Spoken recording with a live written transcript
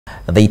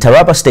The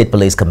Taraba State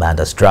Police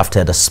commanders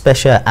drafted a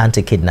special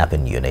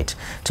anti-kidnapping unit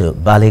to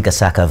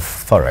bali-Ghasaka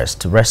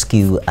forest to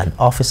rescue an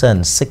officer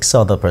and 6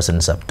 other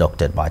persons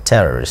abducted by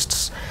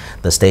terrorists.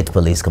 The State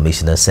Police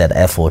Commissioner said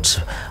efforts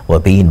were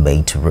being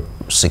made to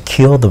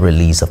secure the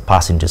release of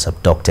passengers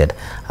abducted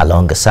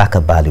along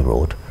Gashaka Bali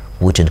Road,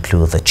 which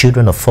include the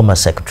children of former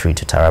Secretary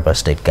to Taraba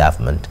State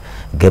Government,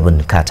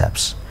 Gibbon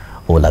Katabs.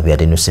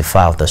 Olabiadinu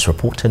Sifa of this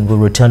report and will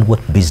return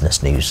with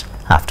business news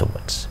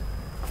afterwards.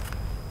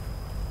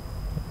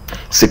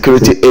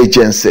 Security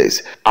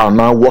agencies are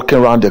now working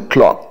around the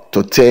clock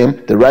to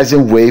tame the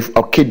rising wave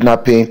of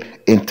kidnapping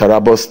in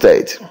Taraba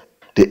State.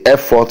 The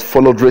effort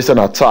followed recent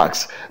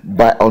attacks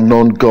by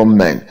unknown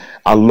gunmen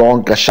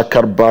along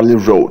Gashaka Bali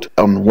Road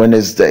on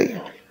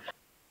Wednesday.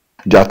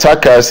 The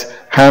attackers,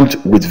 armed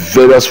with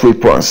various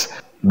weapons,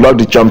 blocked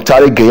the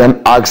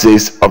Jamtari-Gayan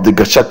axis of the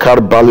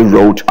Gashaka Bali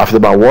Road after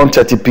about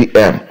 1:30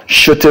 p.m.,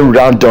 shooting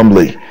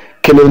randomly,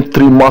 killing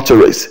 3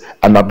 motorists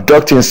and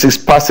abducting 6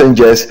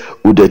 passengers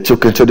who they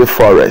took into the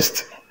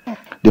forest.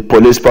 The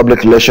police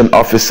public relations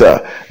officer,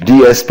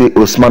 DSP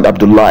Usman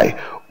Abdullahi,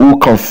 who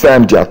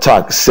confirmed the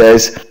attack,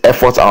 says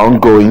efforts are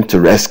ongoing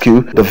to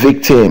rescue the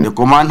victim. The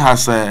command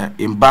has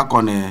embarked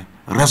on a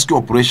rescue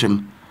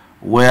operation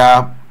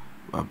where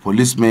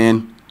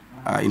policemen,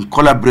 in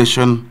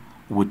collaboration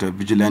with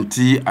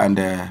vigilante and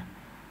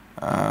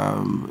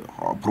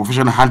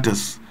professional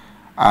hunters,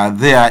 are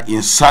there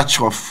in search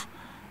of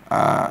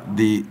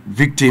the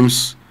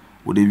victims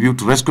with a view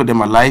to rescue them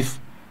alive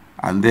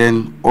and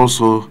then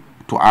also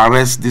to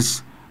arrest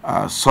these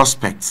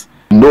suspects.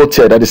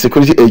 Noted that the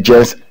security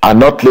agents are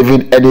not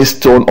leaving any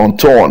stone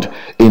unturned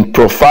in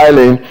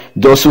profiling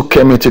those who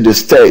came into the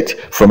state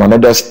from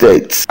another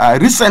state.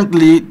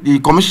 Recently, the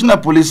Commissioner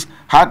of Police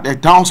had a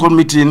town hall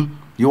meeting.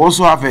 You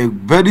also have a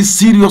very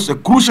serious, a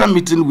crucial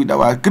meeting with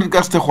our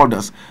critical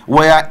stakeholders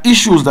where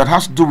issues that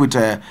has to do with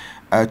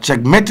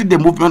checkmating the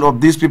movement of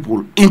these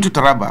people into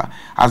Taraba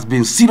has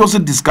been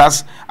seriously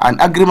discussed, and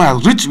agreement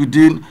has reached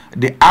within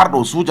the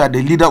Ardos, which are the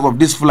leaders of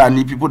these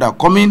Fulani people that are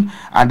coming,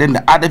 and then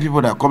the other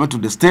people that are coming to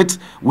the state,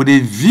 with a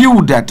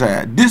view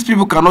that these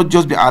people cannot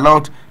just be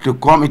allowed to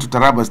come into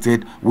Taraba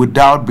State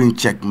without being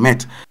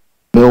checkmate.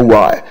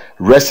 Meanwhile,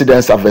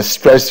 residents have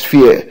expressed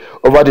fear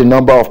over the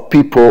number of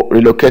people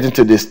relocating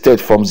to the state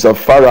from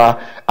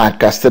Zamfara and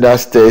Katsina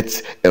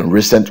states in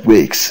recent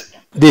weeks.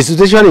 The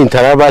situation in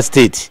Taraba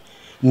State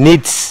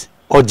needs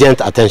urgent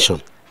attention.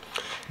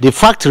 The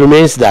fact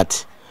remains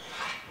that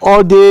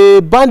all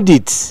the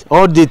bandits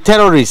or the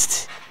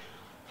terrorists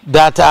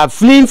that are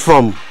fleeing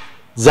from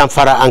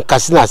Zamfara and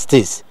Katsina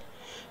states,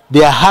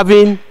 they are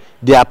having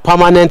their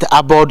permanent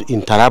abode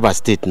in Taraba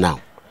State now.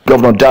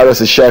 Governor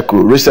Darius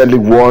Ishaku recently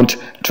warned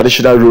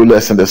traditional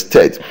rulers in the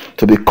state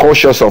to be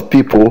cautious of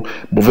people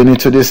moving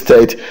into the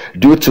state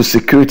due to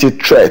security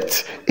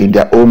threats in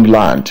their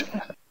homeland.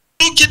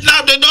 Who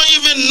kidnap, they don't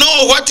even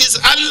know what is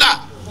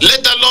Allah,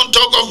 let alone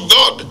talk of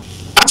God.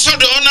 And so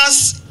the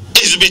honors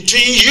is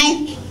between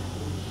you,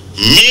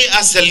 me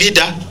as a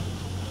leader,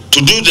 to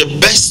do the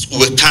best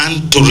we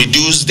can to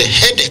reduce the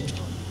headache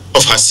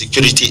of our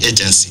security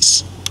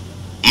agencies.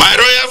 My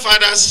royal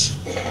fathers,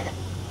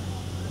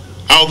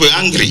 I'll be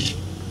angry,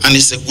 and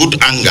it's a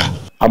good anger.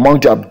 Among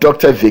the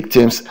abducted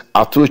victims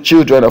are 2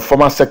 children of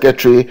former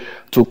Secretary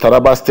to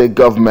Taraba State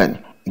Government,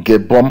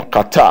 Gibbon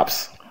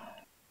Katabs.